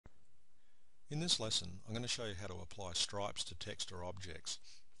In this lesson, I'm going to show you how to apply stripes to text or objects,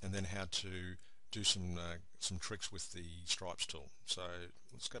 and then how to do some tricks with the stripes tool. So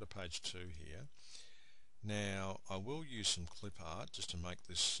let's go to page 2 here. Now I will use some clip art just to make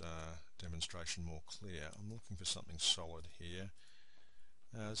this demonstration more clear. I'm looking for something solid here.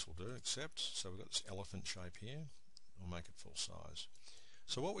 This will do, accept. So we've got this elephant shape here. I'll make it full size.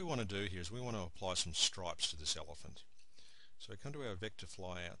 So what we want to do here is we want to apply some stripes to this elephant. So we come to our vector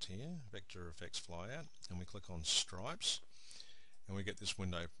flyout here, vector effects flyout, and we click on stripes, and we get this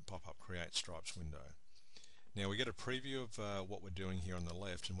window pop up, create stripes window. Now we get a preview of what we're doing here on the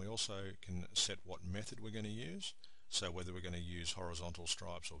left, and we also can set what method we're going to use. So whether we're going to use horizontal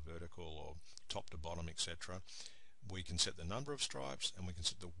stripes or vertical or top to bottom, etc. We can set the number of stripes, and we can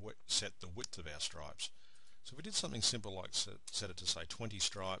set the width of our stripes. So if we did something simple like set it to say 20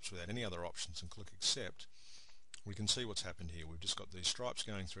 stripes without any other options and click accept, we can see what's happened here. We've just got these stripes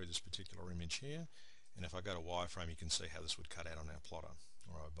going through this particular image here, and if I go to wireframe, you can see how this would cut out on our plotter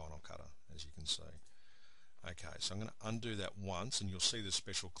or our vinyl cutter, as you can see. Okay, so I'm going to undo that once, and you'll see the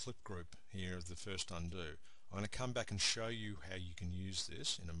special clip group here of the first undo. I'm going to come back and show you how you can use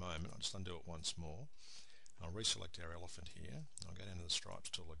this in a moment. I'll just undo it once more. I'll reselect our elephant here. I'll go down to the stripes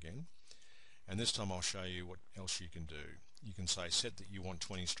tool again, and this time I'll show you what else you can do. You can say set that you want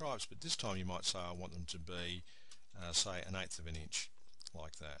 20 stripes, but this time you might say I want them to be say 1/8 of an inch,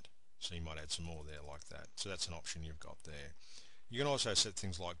 like that. So you might add some more there like that. So that's an option you've got there. You can also set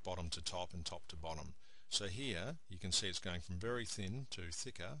things like bottom to top and top to bottom. So here you can see it's going from very thin to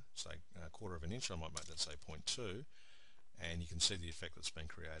thicker, say 1/4 of an inch. I might make that say 0.2, and you can see the effect that's been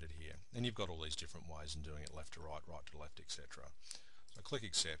created here. And you've got all these different ways in doing it, left to right, right to left, etc. So click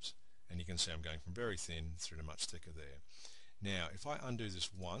accept, and you can see I'm going from very thin through to much thicker there. Now if I undo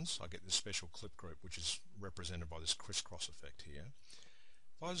this once, I get this special clip group, which is represented by this crisscross effect here.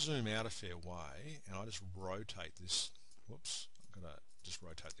 If I zoom out a fair way and I just rotate this, whoops, I've got to just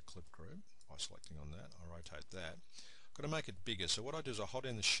rotate the clip group by selecting on that. I rotate that. I've got to make it bigger. So what I do is I hold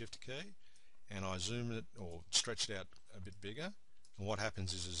down the shift key and I zoom it or stretch it out a bit bigger, and what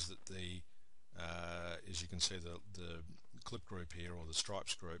happens is that the as you can see, the clip group here, or the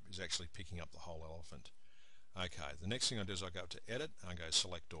stripes group, is actually picking up the whole elephant. Okay, the next thing I do is I go up to edit and I go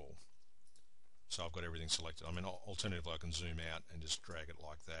select all. So I've got everything selected. I mean, alternatively I can zoom out and just drag it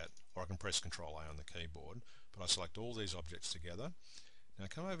like that, or I can press Control A on the keyboard, but I select all these objects together. Now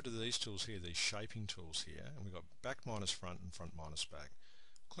come over to these tools here, these shaping tools here, and we've got back minus front and front minus back.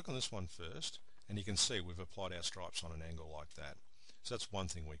 Click on this one first, and you can see we've applied our stripes on an angle like that. So that's one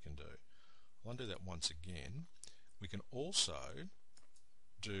thing we can do. I'll undo that once again. We can also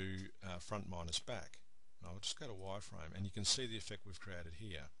do front minus back. I'll just go to wireframe, and you can see the effect we've created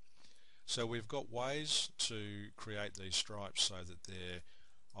here. So we've got ways to create these stripes so that they're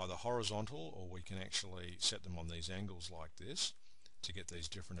either horizontal, or we can actually set them on these angles like this to get these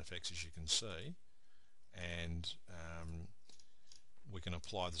different effects, as you can see. And we can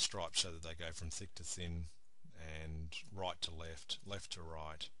apply the stripes so that they go from thick to thin and right to left, left to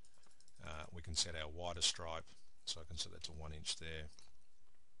right. We can set our wider stripe, so I can set that to 1 inch there.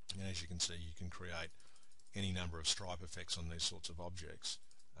 And as you can see, you can create any number of stripe effects on these sorts of objects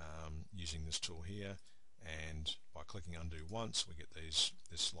using this tool here, and by clicking undo once we get this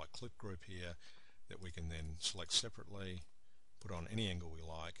like clip group here that we can then select separately, put on any angle we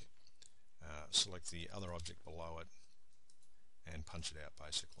like, select the other object below it and punch it out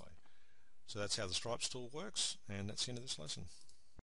basically. So that's how the stripes tool works, and that's the end of this lesson.